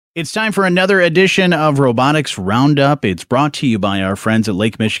It's time for another edition of Robotics Roundup. It's brought to you by our friends at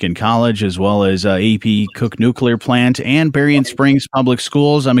Lake Michigan College, as well as AP Cook Nuclear Plant and Berrien Springs Public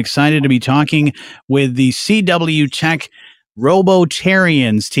Schools. I'm excited to be talking with the CW Tech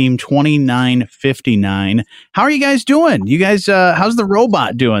Robotarians, Team 2959. How are you guys doing? You guys, how's the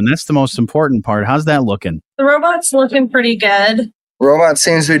robot doing? That's the most important part. How's that looking? The robot's looking pretty good. Robot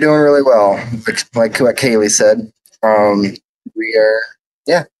seems to be doing really well, like what Kaylee said.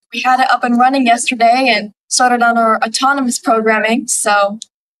 We had it up and running yesterday and started on our autonomous programming, so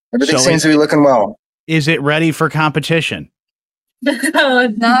everything seems to be looking well. Is it ready for competition? Not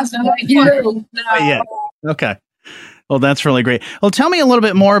yet. Not yet. Okay. Well, that's really great. Well, tell me a little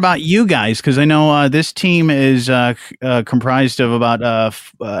bit more about you guys, because I know this team is comprised of about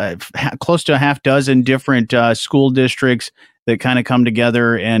close to a half dozen different school districts that kind of come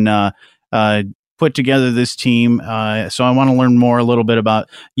together and put together this team. So I want to learn more a little bit about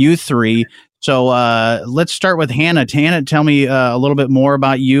you three. So let's start with Hannah. Hannah, tell me a little bit more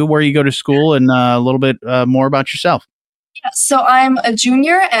about you, where you go to school, and a little bit more about yourself. So I'm a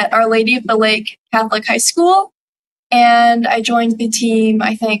junior at Our Lady of the Lake Catholic High School, and I joined the team,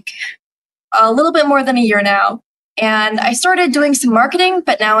 I think, a little bit more than a year now. And I started doing some marketing,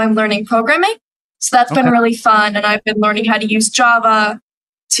 but now I'm learning programming. So that's been really fun, and I've been learning how to use Java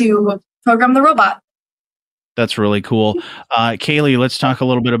to program the robot. That's really cool. Kaylee, let's talk a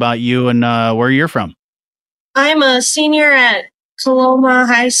little bit about you and where you're from. I'm a senior at Coloma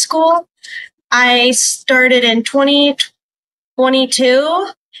High School. I started in 2022,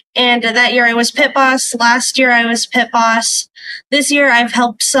 and that year I was pit boss. Last year I was pit boss. This year I've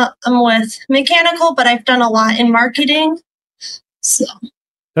helped some with mechanical, but I've done a lot in marketing. So.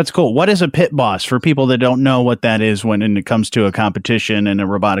 That's cool. What is a pit boss for people that don't know what that is when it comes to a competition and a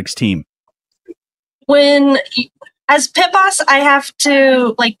robotics team? As pit boss, I have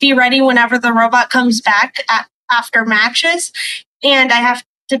to be ready whenever the robot comes back after matches, and I have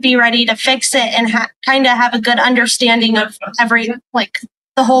to be ready to fix it and kind of have a good understanding of the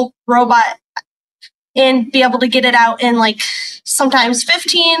whole robot and be able to get it out in sometimes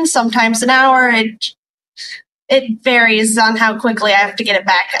 15, sometimes an hour. It varies on how quickly I have to get it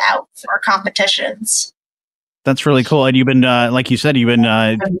back out for competitions. That's really cool. And you've been, like you said, you've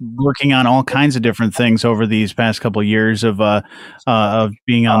been working on all kinds of different things over these past couple of years of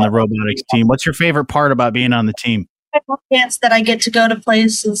being on the robotics team. What's your favorite part about being on the team? Chance that I get to go to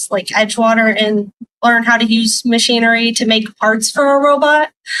places like Edgewater and learn how to use machinery to make parts for a robot.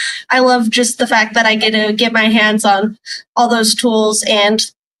 I love just the fact that I get to get my hands on all those tools and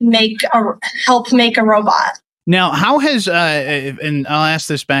help make a robot. Now, how has, and I'll ask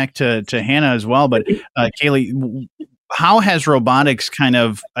this back to Hannah as well, but Kaylee, how has robotics kind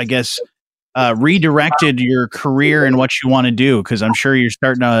of, I guess, redirected your career and what you want to do? Because I'm sure you're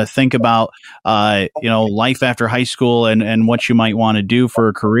starting to think about, life after high school and what you might want to do for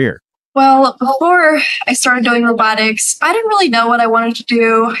a career. Well, before I started doing robotics, I didn't really know what I wanted to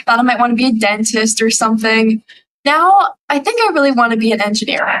do. I thought I might want to be a dentist or something. Now, I think I really want to be an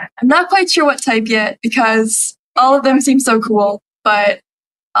engineer. I'm not quite sure what type yet because all of them seem so cool, but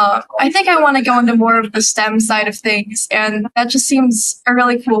I think I want to go into more of the STEM side of things, and that just seems a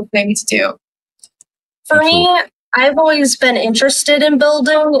really cool thing to do. For me, I've always been interested in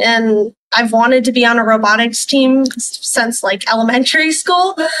building, and I've wanted to be on a robotics team since elementary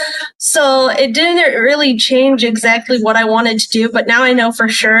school. So it didn't really change exactly what I wanted to do, but now I know for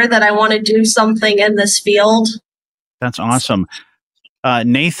sure that I want to do something in this field. That's awesome.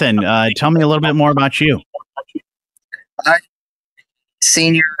 Nathan, tell me a little bit more about you.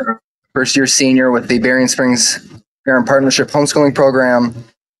 First year senior with the Berrien Springs Parent Partnership Homeschooling Program.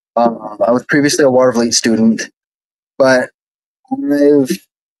 I was previously a Watervliet student, but I've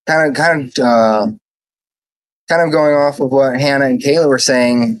kind of going off of what Hannah and Kayla were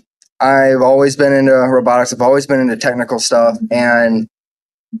saying. I've always been into robotics. I've always been into technical stuff, and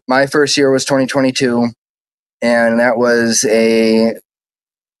my first year was 2022. And that was a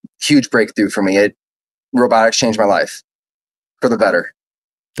huge breakthrough for me. Robotics changed my life for the better.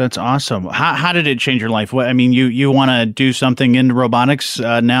 That's awesome. How did it change your life? I mean, you want to do something in robotics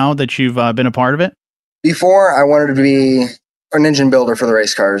now that you've been a part of it? Before, I wanted to be an engine builder for the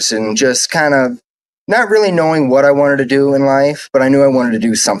race cars and just kind of not really knowing what I wanted to do in life, but I knew I wanted to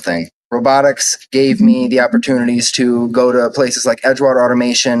do something. Robotics gave me the opportunities to go to places like Edgewater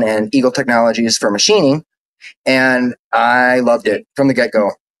Automation and Eagle Technologies for machining. And I loved it from the get-go.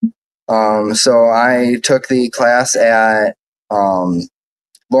 So I took the class at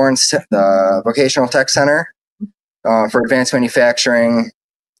Lawrence Vocational Tech Center for advanced manufacturing,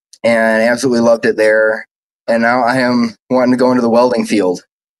 and absolutely loved it there. And now I am wanting to go into the welding field.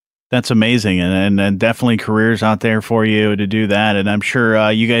 That's amazing, and definitely careers out there for you to do that. And I'm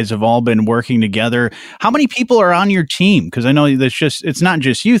sure you guys have all been working together. How many people are on your team? Because I know that's it's not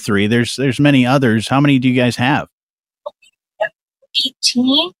just you three. There's many others. How many do you guys have?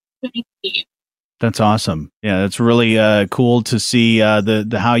 18. That's awesome. Yeah, it's really cool to see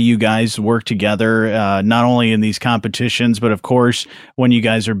the how you guys work together, not only in these competitions, but of course when you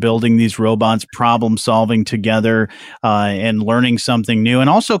guys are building these robots, problem solving together, and learning something new. And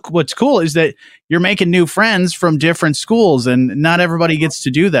also, what's cool is that you're making new friends from different schools, and not everybody gets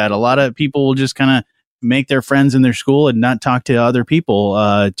to do that. A lot of people will just kind of make their friends in their school and not talk to other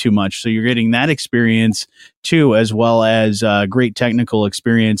people too much. So you're getting that experience too, as well as great technical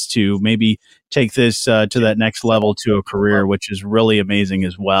experience to maybe take this to that next level to a career, which is really amazing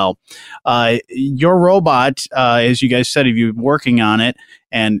as well. Your robot, as you guys said, if you're working on it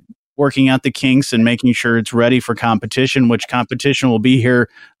and working out the kinks and making sure it's ready for competition, which competition will be here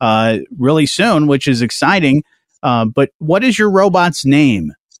really soon, which is exciting. But what is your robot's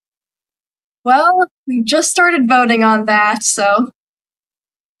name? Well, we just started voting on that, so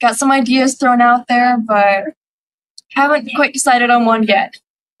got some ideas thrown out there, but haven't quite decided on one yet.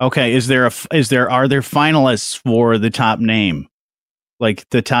 Okay, are there finalists for the top name? Like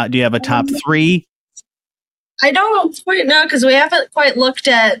the top, do you have a top 3? I don't quite know because we haven't quite looked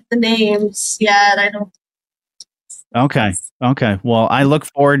at the names yet. I don't. Okay. Well, I look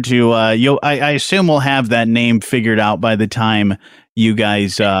forward to I assume we'll have that name figured out by the time you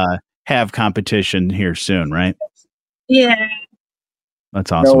guys have competition here soon, right? Yeah.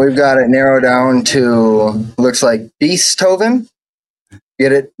 That's awesome. No, we've got it narrowed down to looks like Beethoven.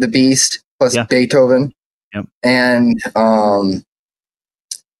 Get it? The Beast plus Beethoven. Yep. And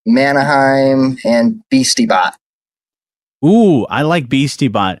Mannheim and Beastybot. Ooh, I like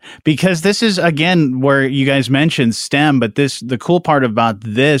Beastybot because this is again where you guys mentioned STEM, but the cool part about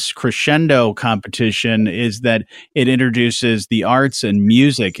this crescendo competition is that it introduces the arts and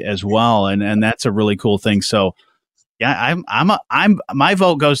music as well, and that's a really cool thing. So yeah, my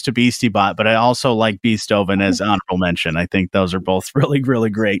vote goes to Beastybot, but I also like Beethoven as honorable mention. I think those are both really, really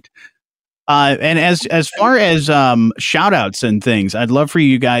great. And as far as shout outs and things, I'd love for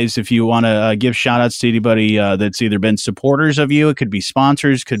you guys, if you want to give shout outs to anybody that's either been supporters of you, it could be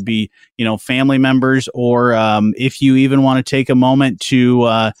sponsors, could be, family members, or if you even want to take a moment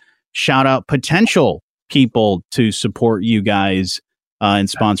to shout out potential people to support you guys and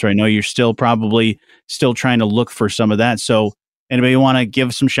sponsor. I know you're still trying to look for some of that. So anybody want to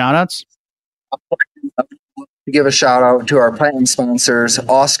give some shout outs? To give a shout out to our platinum sponsors,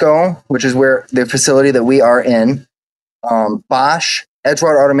 OSCO, which is where the facility that we are in, Bosch,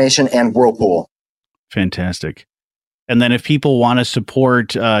 Edgewater Automation, and Whirlpool. Fantastic. And then if people want to support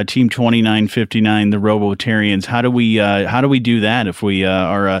Team 2959, the Robotarians, how do we do that if we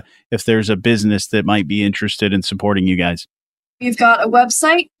if there's a business that might be interested in supporting you guys? We've got a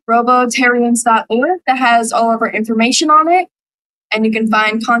website, robotarians.org, that has all of our information on it. And you can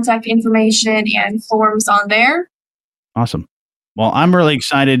find contact information and forms on there. Awesome. Well, I'm really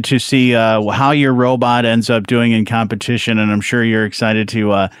excited to see how your robot ends up doing in competition, and I'm sure you're excited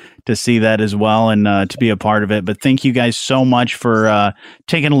to see that as well and to be a part of it. But thank you guys so much for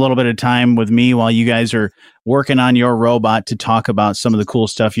taking a little bit of time with me while you guys are working on your robot to talk about some of the cool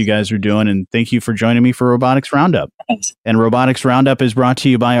stuff you guys are doing. And thank you for joining me for Robotics Roundup. Thanks. And Robotics Roundup is brought to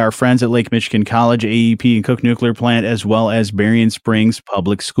you by our friends at Lake Michigan College, AEP, and Cook Nuclear Plant, as well as Berrien Springs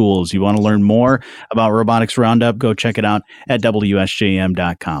Public Schools. You want to learn more about Robotics Roundup? Go check it out at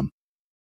WSJM.com.